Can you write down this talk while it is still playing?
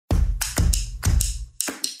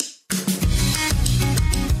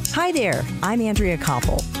Hi there, I'm Andrea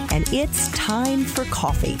Koppel, and it's Time for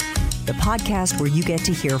Coffee, the podcast where you get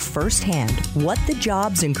to hear firsthand what the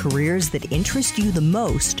jobs and careers that interest you the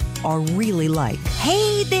most are really like.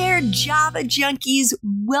 Hey there, Java junkies.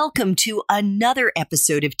 Welcome to another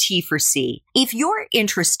episode of T for C. If you're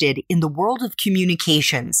interested in the world of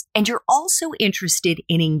communications and you're also interested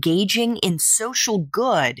in engaging in social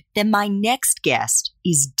good, then my next guest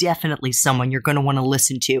is definitely someone you're going to want to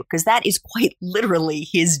listen to, because that is quite literally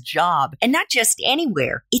his job. And not just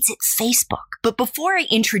anywhere, it's at Facebook. But before I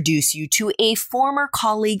introduce you to a former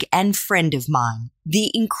colleague and friend of mine, the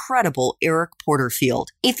incredible Eric Porterfield,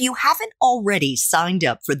 if you haven't already signed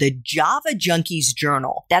up for the Java Junkies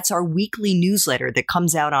Journal, that's our weekly newsletter that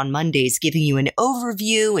comes out on Mondays giving you an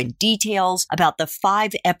overview and details about the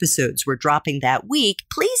 5 episodes we're dropping that week,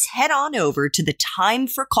 please head on over to the Time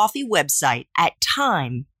for Coffee website at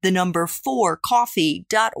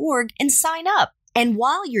time4coffee.org and sign up. And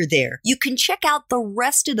while you're there, you can check out the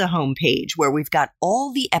rest of the homepage where we've got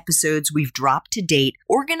all the episodes we've dropped to date,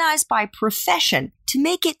 organized by profession, to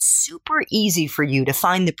make it super easy for you to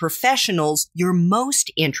find the professionals you're most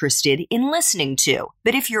interested in listening to.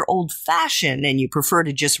 But if you're old-fashioned and you prefer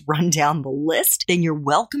to just run down the list, then you're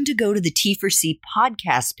welcome to go to the T4C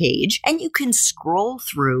podcast page and you can scroll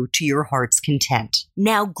through to your heart's content.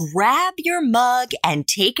 Now grab your mug and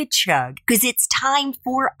take a chug, because it's time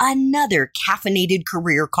for another caffeinated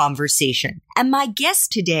career conversation. And my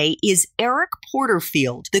guest today is Eric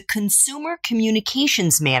Porterfield, the Consumer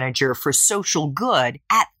Communications Manager for Social Good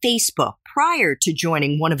at Facebook. Prior to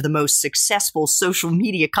joining one of the most successful social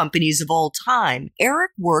media companies of all time,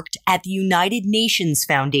 Eric worked at the United Nations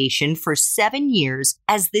Foundation for 7 years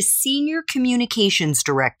as the Senior Communications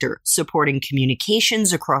Director, supporting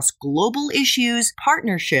communications across global issues,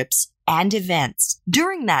 partnerships, and events.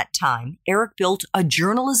 During that time, Eric built a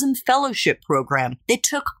journalism fellowship program that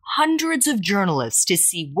took hundreds of journalists to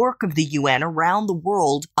see work of the UN around the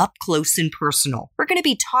world up close and personal. We're going to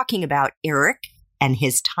be talking about Eric and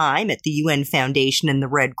his time at the UN Foundation and the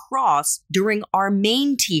Red Cross during our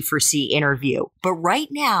main T4C interview. But right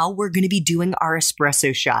now, we're going to be doing our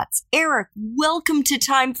espresso shots. Eric, welcome to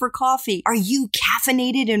Time for Coffee. Are you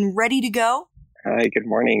caffeinated and ready to go? Hi, good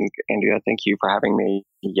morning, Andrea. Thank you for having me.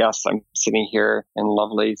 Yes, I'm sitting here in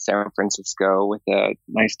lovely San Francisco with a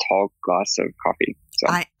nice tall glass of coffee. So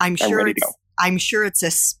I'm sure ready to go. I'm sure it's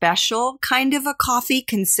a special kind of a coffee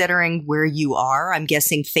considering where you are. I'm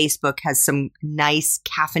guessing Facebook has some nice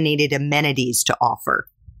caffeinated amenities to offer.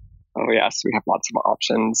 Oh, yes. We have lots of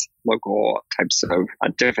options, local types of,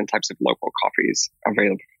 different types of local coffees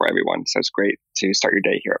available for everyone. So it's great to start your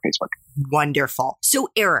day here at Facebook. Wonderful. So,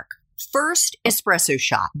 Eric, first espresso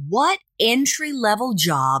shot. What entry-level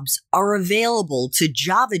jobs are available to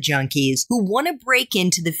Java junkies who want to break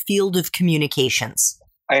into the field of communications?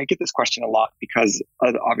 I get this question a lot because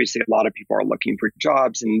obviously a lot of people are looking for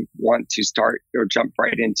jobs and want to start or jump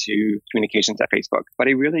right into communications at Facebook. But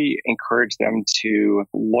I really encourage them to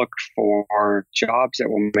look for jobs that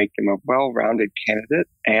will make them a well-rounded candidate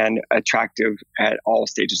and attractive at all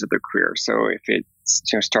stages of their career. So if it's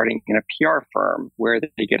starting in a PR firm where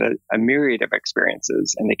they get a myriad of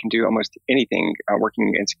experiences and they can do almost anything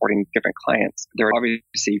working and supporting different clients. There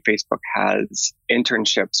obviously Facebook has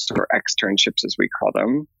internships or externships as we call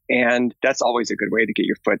them. And that's always a good way to get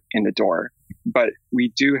your foot in the door. But we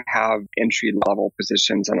do have entry level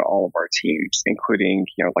positions on all of our teams, including,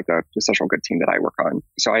 like the social good team that I work on.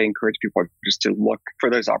 So I encourage people just to look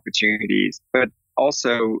for those opportunities. But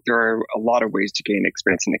also, there are a lot of ways to gain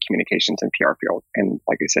experience in the communications and PR field. And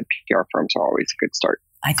like I said, PR firms are always a good start.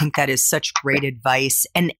 I think that is such great advice.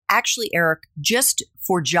 And actually, Eric, just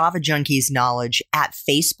for Java Junkies knowledge, at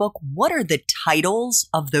Facebook, what are the titles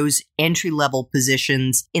of those entry-level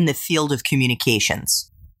positions in the field of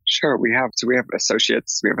communications? Sure. We have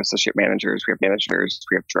associates, we have associate managers, we have managers,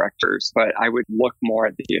 we have directors, but I would look more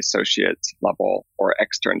at the associate level or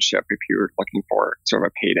externship if you're looking for sort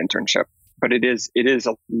of a paid internship. But it is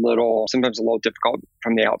sometimes a little difficult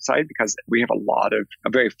from the outside because we have a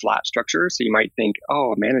very flat structure. So you might think,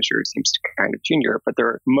 a manager seems kind of junior, but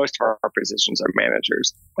most of our positions are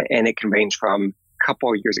managers. And it can range from a couple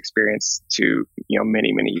of years experience to,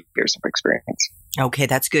 many, many years of experience. Okay,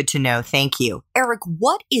 that's good to know. Thank you. Eric,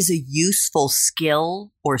 what is a useful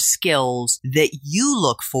skill or skills that you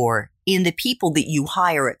look for in the people that you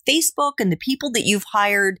hire at Facebook and the people that you've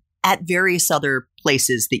hired at various other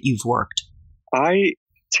places that you've worked? I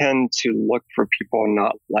tend to look for people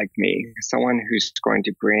not like me, someone who's going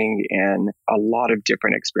to bring in a lot of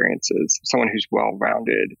different experiences, someone who's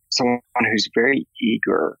well-rounded, someone who's very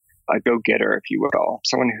eager, a go-getter, if you will,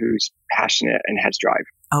 someone who's passionate and has drive.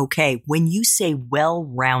 Okay. When you say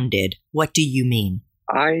well-rounded, what do you mean?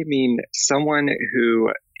 I mean someone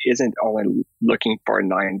who isn't only looking for a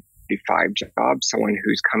 9 to 5 job, someone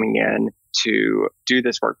who's coming in to do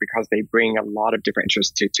this work because they bring a lot of different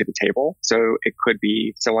interests to the table. So it could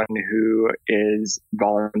be someone who is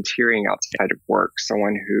volunteering outside of work,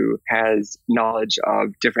 someone who has knowledge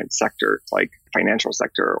of different sectors like financial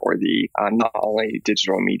sector or the not only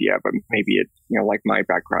digital media, but maybe it, like my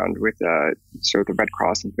background with sort of the Red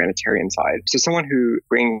Cross and humanitarian side. So someone who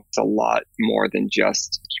brings a lot more than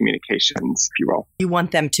just communications, if you will. You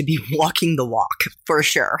want them to be walking the walk, for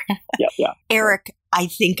sure. Yeah. Eric, I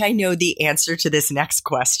think I know the answer to this next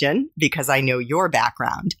question because I know your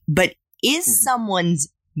background. But is someone's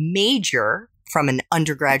major from an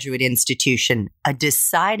undergraduate institution a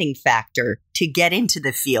deciding factor to get into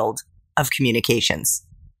the field of communications?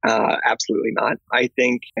 Absolutely not. I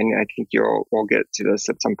think we'll get to this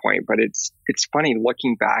at some point, but it's funny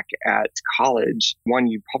looking back at college. One,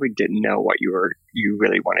 you probably didn't know what you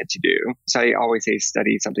really wanted to do. So I always say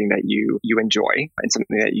study something that you enjoy and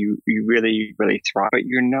something that you really, really thrive, but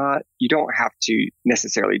you don't have to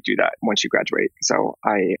necessarily do that once you graduate. So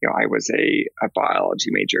I was a biology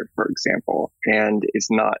major, for example, and it's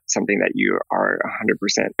not something that you are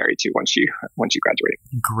 100% married to once you graduate.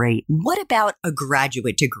 Great. What about a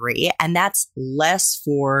graduate degree? And that's less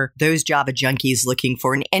for those Java junkies looking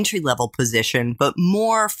for an entry-level position, but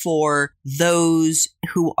more for those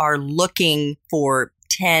who are looking for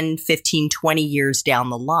 10, 15, 20 years down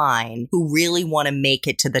the line, who really want to make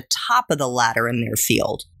it to the top of the ladder in their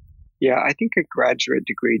field. Yeah, I think a graduate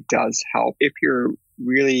degree does help if you're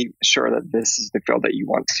really sure that this is the field that you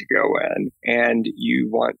want to go in and you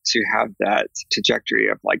want to have that trajectory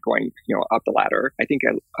of like going, up the ladder. I think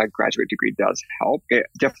a graduate degree does help. It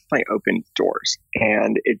definitely opens doors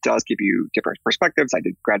and it does give you different perspectives. I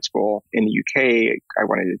did grad school in the UK. I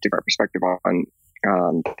wanted a different perspective on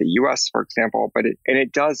the US, for example, but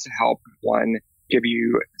it does help one give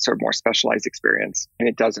you sort of more specialized experience, and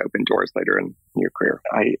it does open doors later in your career.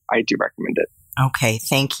 I do recommend it. Okay,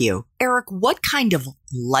 thank you. Eric, what kind of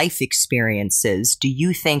life experiences do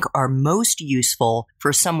you think are most useful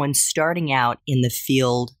for someone starting out in the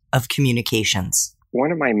field of communications?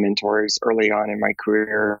 One of my mentors early on in my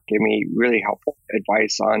career gave me really helpful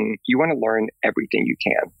advice on you want to learn everything you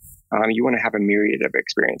can. You want to have a myriad of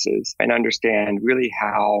experiences and understand really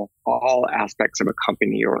how all aspects of a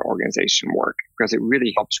company or an organization work, because it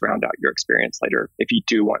really helps round out your experience later if you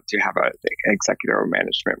do want to have an executive or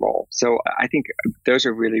management role. So I think those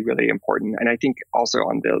are really, really important. And I think also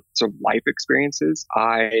on the sort of life experiences,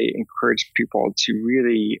 I encourage people to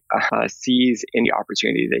really seize any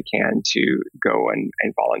opportunity they can to go and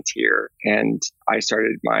volunteer. And I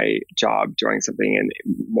started my job doing something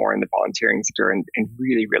more in the volunteering sector and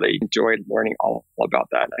really, really enjoyed learning all about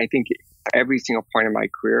that. I think every single point in my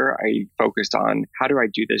career, I focused on how do I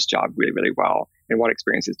do this job really, really well, and what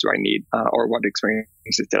experiences do I need, or what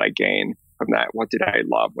experiences did I gain from that? What did I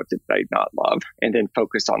love? What did I not love? And then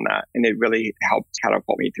focus on that. And it really helped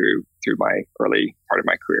catapult me through my early part of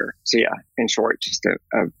my career. So yeah, in short, just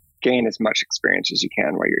gain as much experience as you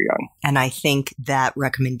can while you're young. And I think that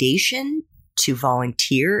recommendation to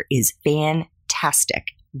volunteer is fantastic.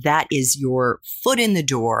 That is your foot in the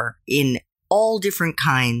door in all different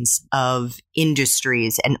kinds of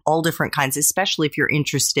industries and all different kinds, especially if you're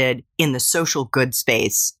interested in the social good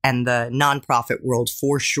space and the nonprofit world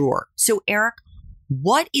for sure. So Eric,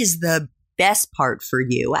 what is the best part for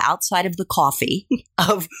you outside of the coffee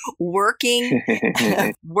of working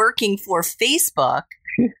for Facebook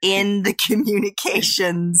in the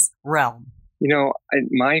communications realm?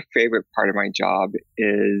 My favorite part of my job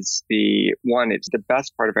is it's the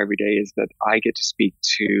best part of every day is that I get to speak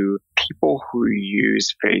to people who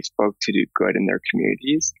use Facebook to do good in their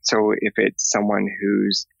communities. So if it's someone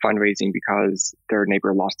who's fundraising because their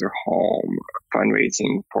neighbor lost their home,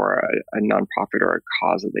 fundraising for a nonprofit or a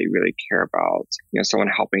cause that they really care about, someone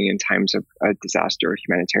helping in times of a disaster or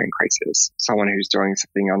humanitarian crisis, someone who's doing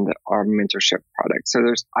something on our mentorship product. So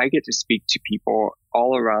I get to speak to people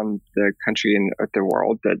all around the country and the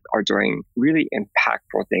world that are doing really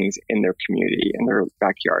impactful things in their community, in their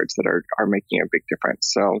backyards that are making a big difference.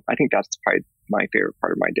 So I think that's probably my favorite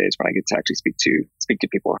part of my day is when I get to actually speak to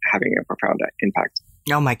people having a profound impact.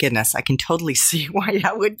 Oh my goodness, I can totally see why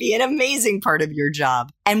that would be an amazing part of your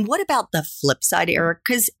job. And what about the flip side, Eric?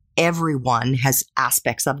 Because everyone has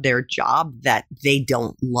aspects of their job that they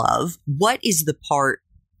don't love. What is the part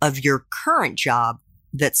of your current job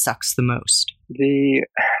that sucks the most?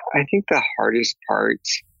 I think the hardest part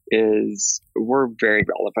is we're very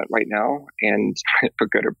relevant right now, and for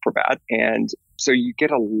good or for bad. And So you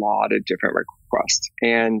get a lot of different requests,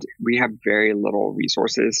 and we have very little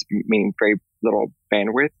resources, meaning very little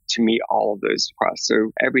bandwidth to meet all of those requests.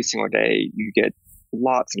 So every single day you get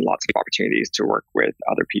lots and lots of opportunities to work with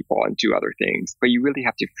other people and do other things, but you really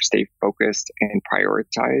have to stay focused and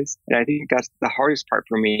prioritize. And I think that's the hardest part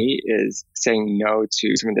for me, is saying no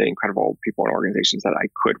to some of the incredible people and organizations that I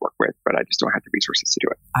could work with, but I just don't have the resources to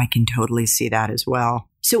do it. I can totally see that as well.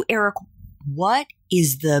 So Eric, what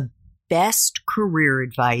is the best career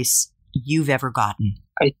advice you've ever gotten?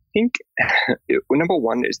 I think number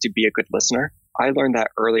one is to be a good listener. I learned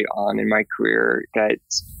that early on in my career, that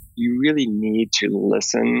you really need to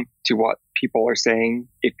listen to what people are saying.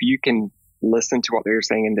 If you can listen to what they're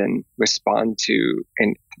saying and then respond to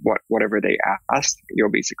whatever they ask,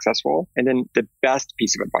 you'll be successful. And then the best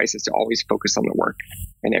piece of advice is to always focus on the work,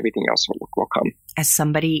 and everything else will come. As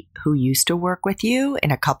somebody who used to work with you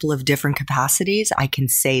in a couple of different capacities, I can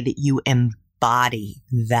say that you embody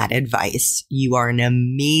that advice. You are an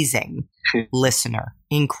amazing listener,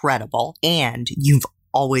 incredible, and you've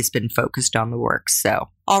always been focused on the work. So,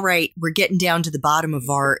 all right, we're getting down to the bottom of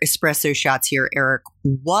our espresso shots here, Eric.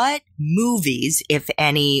 What movies, if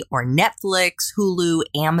any, or Netflix, Hulu,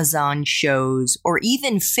 Amazon shows, or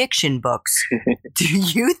even fiction books do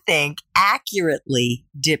you think accurately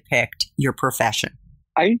depict your profession?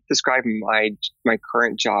 I describe my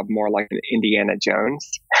current job more like an Indiana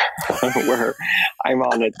Jones, where I'm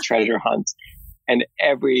on a treasure hunt. And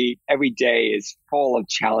every day is full of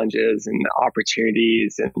challenges and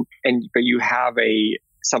opportunities, but you have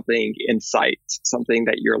something in sight, something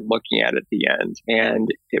that you're looking at the end,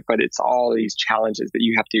 but it's all these challenges that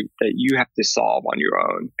you have to solve on your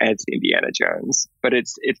own. And it's Indiana Jones, but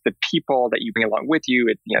it's the people that you bring along with you.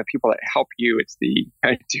 It's people that help you.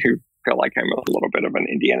 I do feel like I'm a little bit of an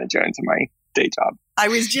Indiana Jones in my day job. I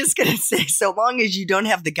was just going to say, so long as you don't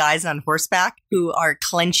have the guys on horseback who are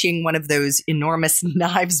clenching one of those enormous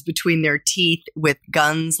knives between their teeth with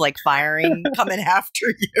guns like firing coming after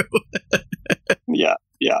you.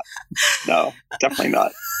 Yeah. No, definitely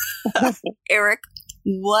not. Eric,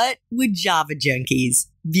 what would Java junkies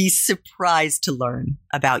be surprised to learn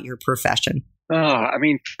about your profession?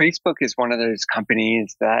 Facebook is one of those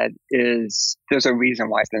companies there's a reason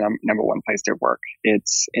why it's the number one place to work.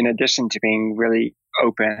 It's, in addition to being really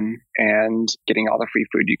open and getting all the free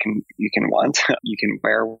food you can want, you can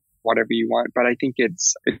wear whatever you want. But I think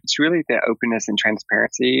it's really the openness and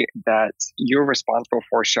transparency that you're responsible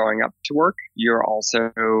for showing up to work. You're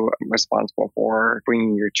also responsible for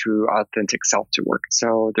bringing your true, authentic self to work.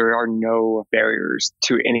 So there are no barriers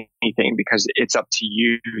to anything, because it's up to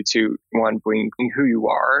you to, one, bring who you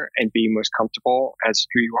are and be most comfortable as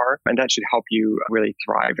who you are. And that should help you really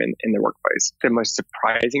thrive in the workplace. The most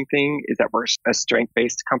surprising thing is that we're a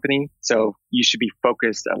strength-based company. So you should be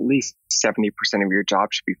focused, at least 70% of your job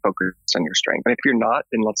should be focused on your strength. And if you're not,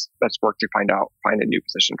 then let's work to find a new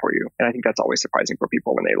position for you. And I think that's always surprising for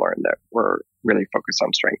people when they learn that we're really focused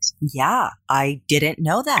on strengths. Yeah, I didn't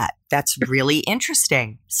know that. That's really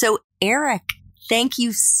interesting. So Eric, thank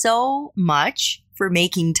you so much for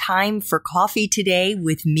making time for coffee today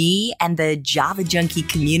with me and the Java Junkie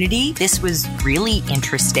community. This was really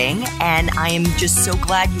interesting, and I am just so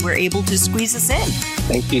glad you were able to squeeze us in.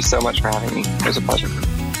 Thank you so much for having me. It was a pleasure.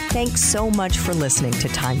 Thanks so much for listening to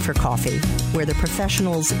Time for Coffee, where the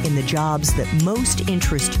professionals in the jobs that most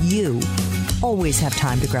interest you always have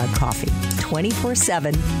time to grab coffee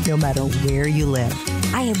 24/7, no matter where you live.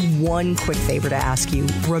 I have one quick favor to ask you.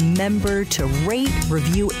 Remember to rate,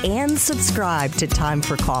 review, and subscribe to Time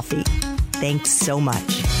for Coffee. Thanks so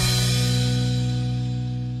much.